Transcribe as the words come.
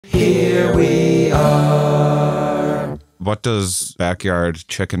here we are. What does backyard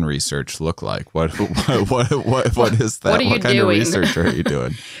chicken research look like? What is that? What are you what kind doing? of research are you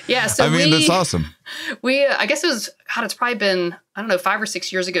doing? Yeah, so I mean, that's awesome. I guess it was, God, it's probably been, I don't know, 5 or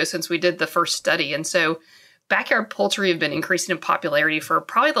 6 years ago since we did the first study. And so backyard poultry have been increasing in popularity for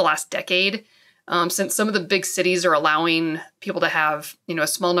probably the last decade, since some of the big cities are allowing people to have, a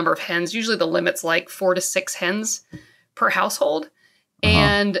small number of hens. Usually the limit's like 4 to 6 hens per household.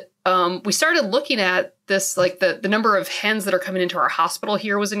 And we started looking at this, like the number of hens that are coming into our hospital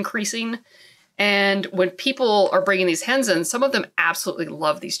here was increasing. And when people are bringing these hens in, some of them absolutely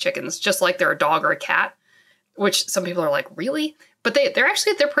love these chickens, just like they're a dog or a cat, which some people are like, really? But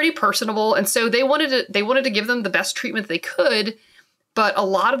they're pretty personable. And so they wanted to give them the best treatment they could. But a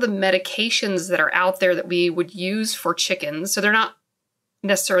lot of the medications that are out there that we would use for chickens, so they're not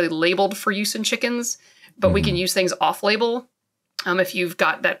necessarily labeled for use in chickens, but we can use things off label if you've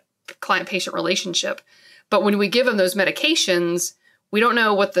got that client-patient relationship. But when we give them those medications, we don't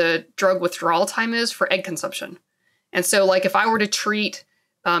know what the drug withdrawal time is for egg consumption. And so, like, if I were to treat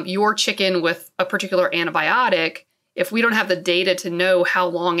your chicken with a particular antibiotic, if we don't have the data to know how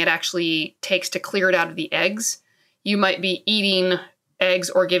long it actually takes to clear it out of the eggs, you might be eating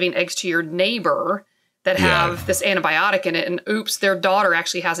eggs or giving eggs to your neighbor that have this antibiotic in it, and oops, their daughter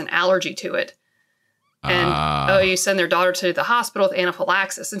actually has an allergy to it. And you send their daughter to the hospital with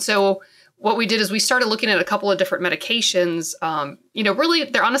anaphylaxis. And so what we did is we started looking at a couple of different medications. Really,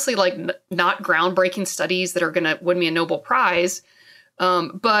 they're honestly like not groundbreaking studies that are going to win me a Nobel Prize.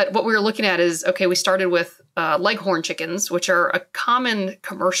 But what we were looking at is, okay, we started with Leghorn chickens, which are a common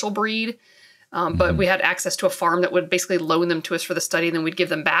commercial breed. But we had access to a farm that would basically loan them to us for the study, and then we'd give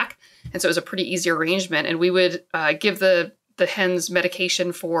them back. And so it was a pretty easy arrangement. And we would give the hens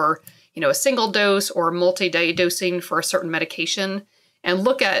medication for a single dose or multi-day dosing for a certain medication, and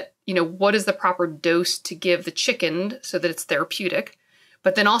look at, what is the proper dose to give the chicken so that it's therapeutic,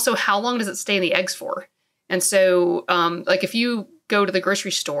 but then also how long does it stay in the eggs for? And so, like if you go to the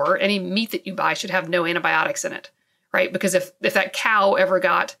grocery store, any meat that you buy should have no antibiotics in it, right? Because if that cow ever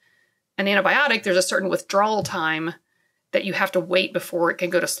got an antibiotic, there's a certain withdrawal time that you have to wait before it can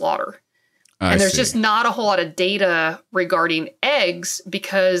go to slaughter. And there's just not a whole lot of data regarding eggs,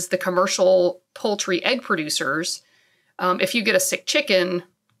 because the commercial poultry egg producers, if you get a sick chicken,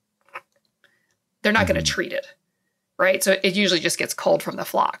 they're not going to treat it, right? So it usually just gets culled from the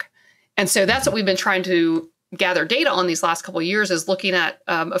flock. And so that's what we've been trying to gather data on these last couple of years, is looking at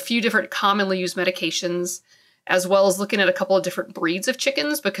a few different commonly used medications, as well as looking at a couple of different breeds of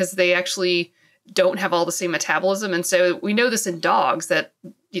chickens, because they actually don't have all the same metabolism. And so we know this in dogs that,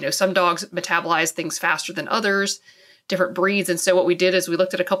 some dogs metabolize things faster than others, different breeds. And so what we did is we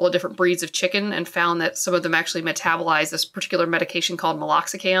looked at a couple of different breeds of chicken and found that some of them actually metabolize this particular medication called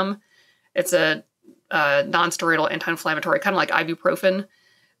meloxicam. It's a non-steroidal anti-inflammatory, kind of like ibuprofen,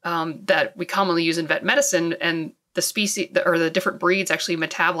 that we commonly use in vet medicine. And the species or the different breeds actually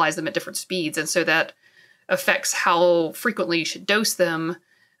metabolize them at different speeds. And so that affects how frequently you should dose them.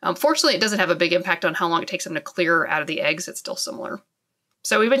 Fortunately, it doesn't have a big impact on how long it takes them to clear out of the eggs. It's still similar.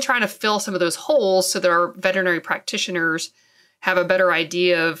 So we've been trying to fill some of those holes so that our veterinary practitioners have a better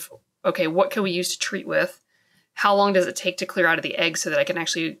idea of, okay, what can we use to treat with? How long does it take to clear out of the eggs so that I can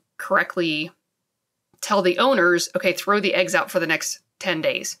actually correctly tell the owners, okay, throw the eggs out for the next 10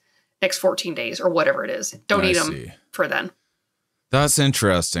 days, next 14 days, or whatever it is. Don't eat them for then. That's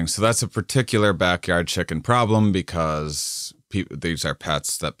interesting. So that's a particular backyard chicken problem, because these are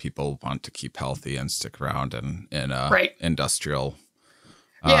pets that people want to keep healthy and stick around in industrial.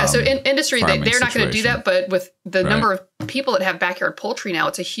 Yeah, so in industry, they're not going to do that. But with the number of people that have backyard poultry now,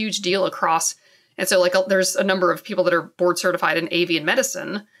 it's a huge deal across. And so there's a number of people that are board certified in avian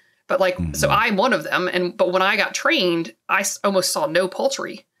medicine. But so I'm one of them. But when I got trained, I almost saw no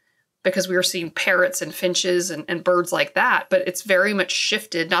poultry, because we were seeing parrots and finches and birds like that. But it's very much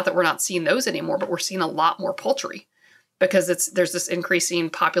shifted. Not that we're not seeing those anymore, but we're seeing a lot more poultry, because there's this increasing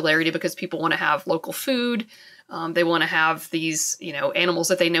popularity because people want to have local food. They want to have these, animals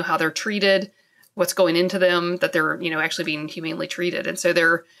that they know how they're treated, what's going into them, that they're, actually being humanely treated. And so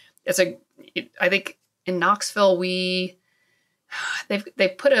I think in Knoxville, they've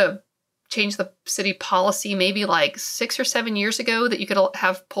changed the city policy maybe like 6 or 7 years ago that you could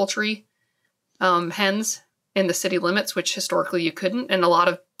have poultry hens in the city limits, which historically you couldn't. And a lot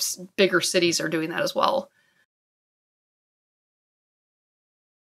of bigger cities are doing that as well.